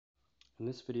In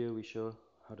this video, we show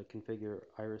how to configure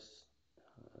iHRIS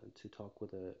to talk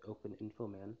with an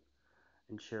OpenInfoMan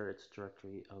and share its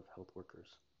directory of health workers.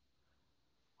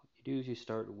 What you do is you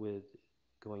start with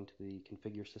going to the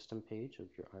configure system page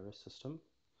of your iHRIS system,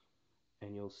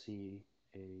 and you'll see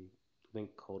a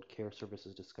link called Care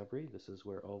Services Discovery. This is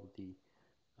where all of the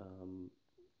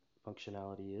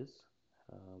functionality is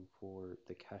for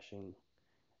the caching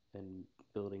and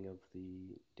building of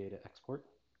the data export.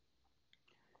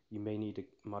 You may need to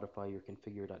modify your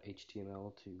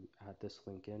configure.html to add this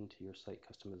link in to your site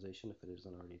customization if it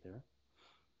isn't already there.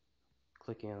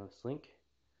 Clicking on this link,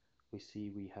 we see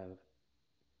we have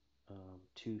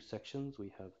two sections.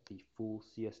 We have the full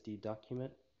CSD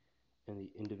document and the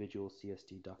individual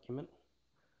CSD document.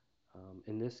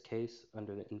 In this case,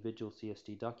 under the individual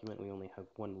CSD document, we only have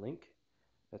one link.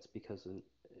 That's because in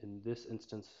this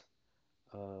instance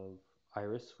of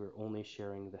iHRIS, we're only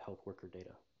sharing the health worker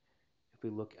data. If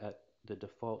we look at the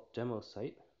default demo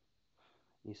site,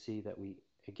 you see that we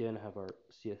again have our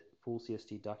full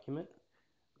CSD document,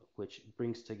 which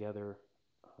brings together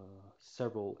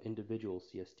several individual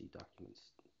CSD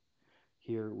documents.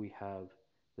 Here we have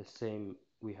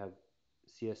we have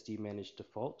CSD managed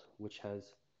default, which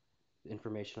has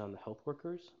information on the health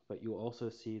workers, but you'll also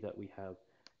see that we have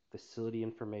facility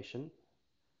information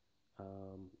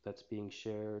that's being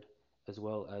shared, as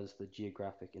well as the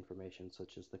geographic information,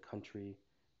 such as the country,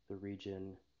 the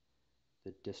region,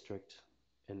 the district,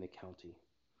 and the county.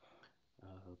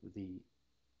 The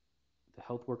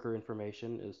health worker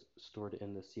information is stored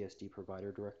in the CSD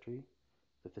provider directory.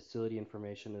 The facility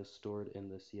information is stored in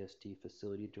the CSD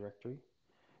facility directory.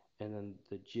 And then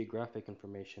the geographic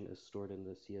information is stored in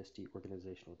the CSD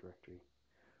organizational directory.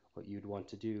 What you'd want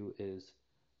to do is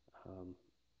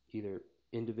either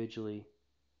individually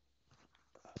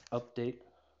update,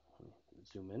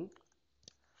 zoom in,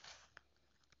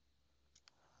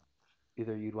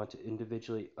 either you'd want to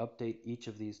individually update each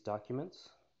of these documents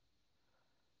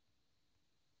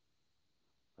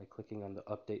by clicking on the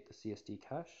update the CSD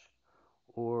cache,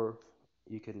 or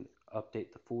you can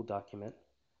update the full document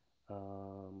by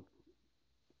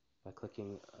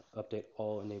clicking update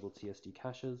all enabled CSD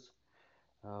caches.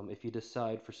 If you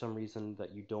decide for some reason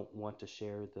that you don't want to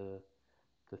share the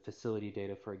facility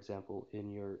data, for example, in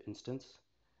your instance,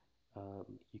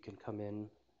 you can come in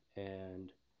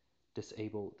and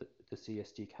disable the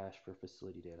CSD cache for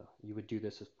facility data. You would do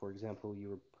this if, for example, you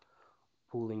were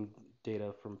pulling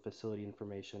data from facility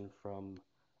information from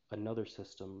another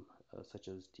system, such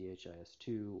as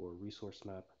DHIS2 or Resource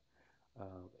Map,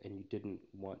 and you didn't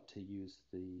want to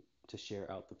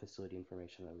share out the facility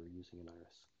information that we're using in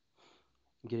iHRIS.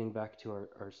 Getting back to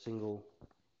our single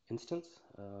instance,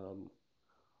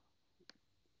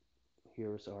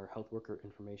 here's our health worker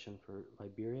information for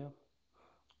Liberia.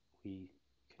 We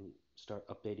can start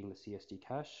updating the CSD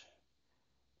cache,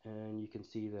 and you can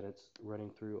see that it's running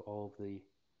through all of the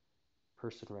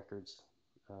person records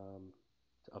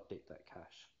to update that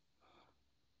cache.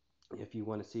 If you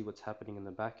want to see what's happening in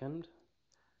the back end,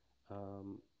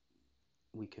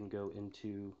 we can go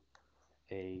into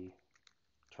a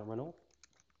terminal.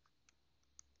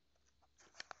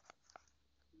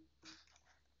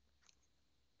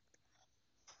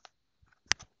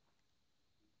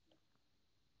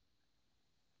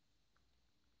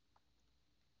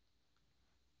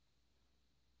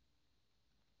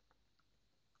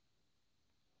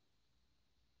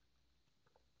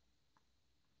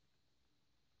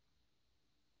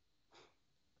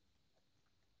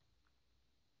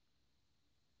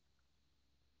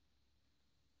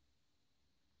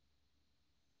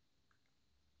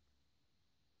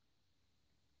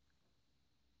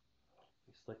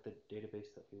 We select the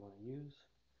database that we want to use.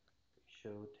 We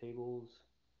show tables.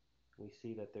 We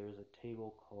see that there is a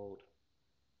table called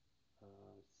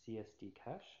CSD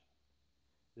cache.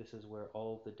 This is where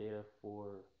all of the data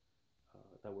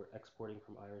that we're exporting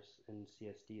from iHRIS in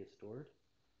CSD is stored.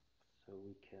 So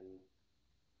we can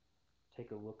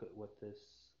take a look at what this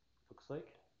looks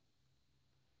like.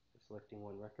 Selecting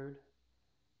one record,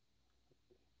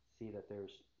 see that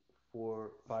there's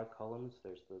 5 columns.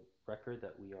 There's the record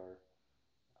that we are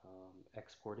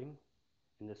exporting.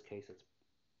 In this case, it's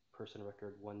person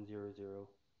record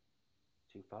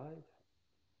 10025.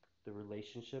 The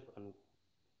relationship on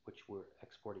which we're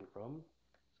exporting from.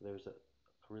 So there's a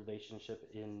relationship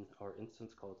in our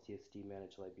instance called CSD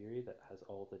Manage Liberia that has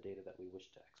all the data that we wish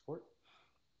to export.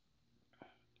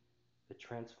 The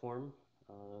transform,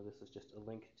 this is just a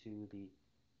link to the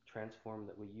transform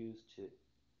that we use to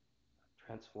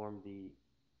transform the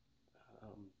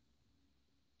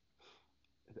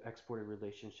exported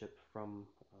relationship from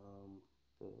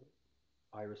the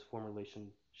iHRIS form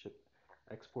relationship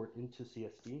export into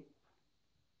CSV,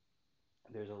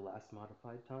 there's a last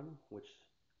modified time, which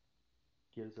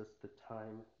gives us the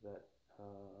time that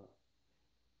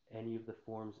any of the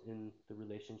forms in the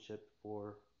relationship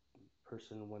for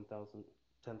person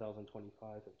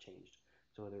 10,025 have changed.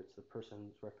 So whether it's the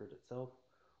person's record itself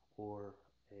or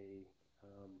a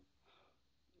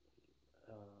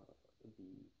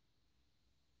the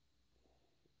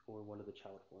or one of the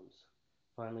child forms.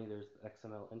 Finally, there's the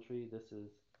XML entry. This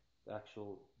is the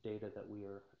actual data that we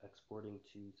are exporting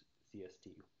to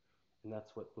CST, and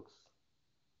that's what looks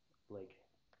like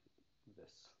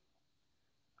this.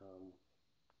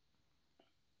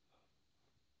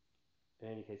 In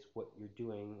any case, what you're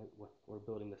doing, what we're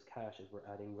building this cache, is we're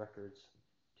adding records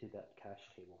to that cache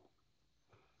table.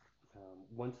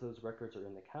 Once those records are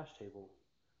in the cache table,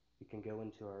 we can go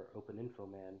into our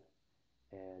OpenInfoMan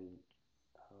and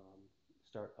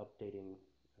start updating,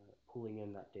 pulling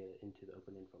in that data into the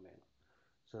OpenInfoMan.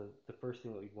 So the first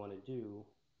thing that we'd want to do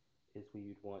is we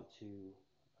would want to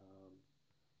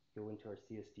go into our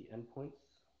CSD endpoints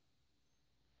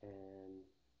and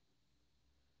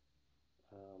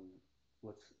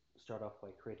let's start off by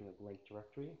creating a blank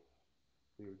directory.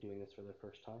 We were doing this for the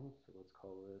first time, so let's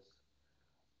call this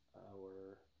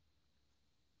our,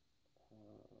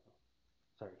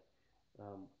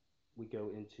 we go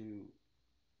into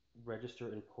register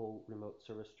and pull remote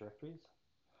service directories.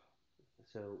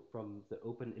 So from the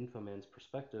OpenInfoMan's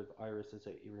perspective, iHRIS is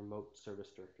a remote service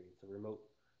directory. It's a remote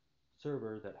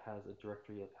server that has a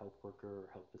directory of health worker or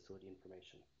health facility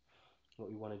information. What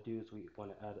we want to do is we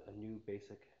want to add a new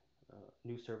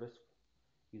new service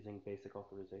using basic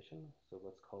authorization. So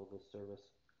let's call this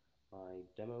service my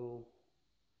demo.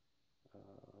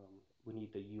 We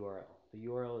need the URL. The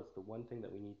URL is the one thing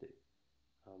that we need to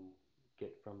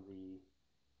get from the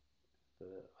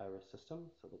iHRIS system.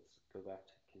 So let's go back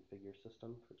to configure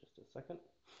system for just a second.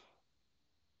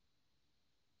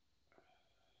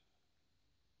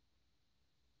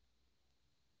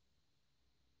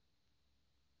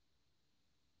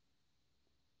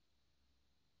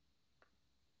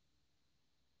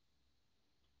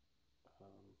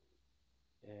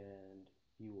 And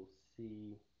you will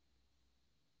see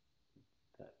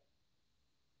that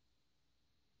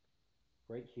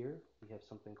right here we have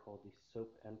something called the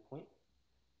SOAP endpoint.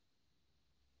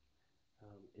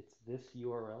 It's this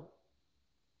URL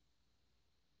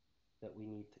that we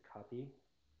need to copy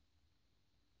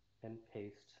and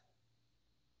paste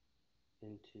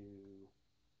into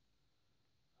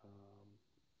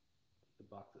the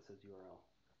box that says URL.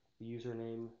 The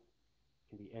username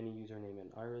can be any username in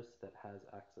iHRIS that has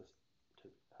access to,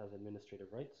 has administrative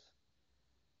rights.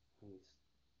 We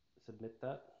submit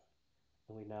that,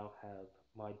 and we now have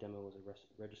my demo as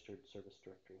a registered service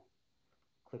directory.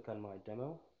 Click on my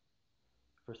demo.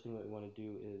 First thing that we want to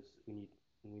do is we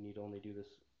need to only do this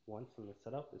once in the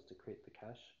setup, is to create the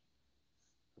cache,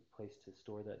 a place to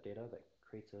store that data that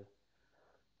creates a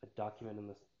document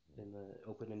in the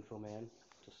OpenInfoMan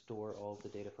to store all of the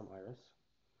data from iHRIS.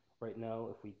 Right now,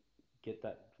 if we get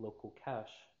that local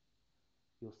cache,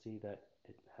 you'll see that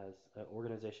it has an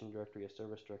organization directory, a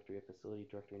service directory, a facility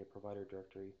directory, and a provider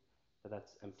directory, but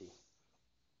that's empty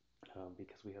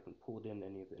because we haven't pulled in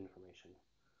any of the information.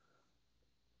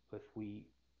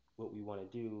 What we want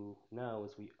to do now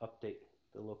is we update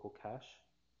the local cache.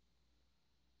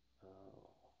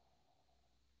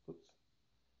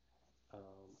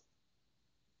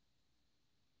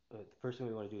 The first thing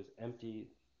we want to do is empty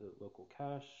the local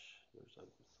cache. There's a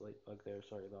slight bug there,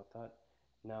 sorry about that.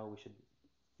 Now we should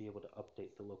be able to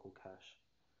update the local cache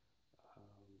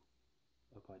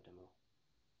of my demo.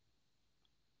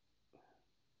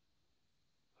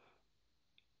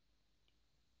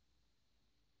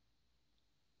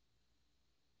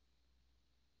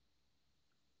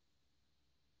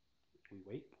 We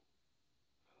wait.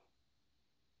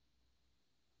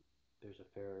 There's a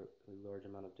fairly large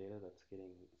amount of data that's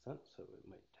getting sent, so it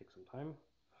might take some time.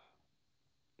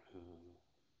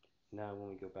 Now when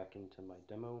we go back into my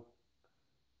demo,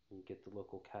 you get the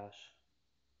local cache.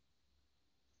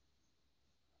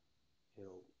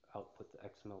 It'll output the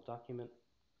XML document,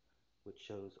 which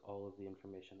shows all of the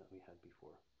information that we had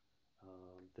before.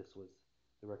 This was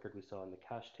the record we saw in the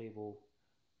cache table,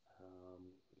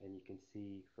 and you can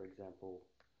see, for example,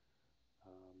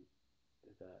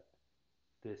 that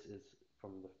this is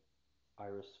from the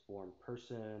iHRIS form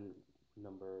person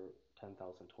number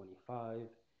 10,025,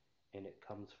 and it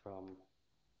comes from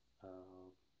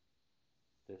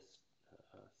this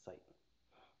site.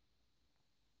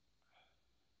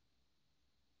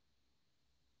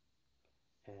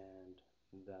 And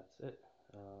that's it.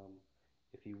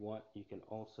 If you want, you can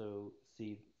also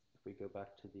see If we go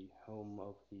back to the home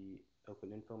of the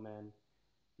OpenInfoMan,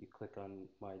 you click on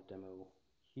My Demo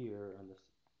here on this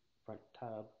front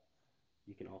tab,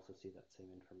 you can also see that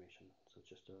same information. So it's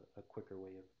just a quicker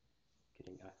way of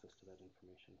getting access to that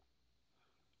information.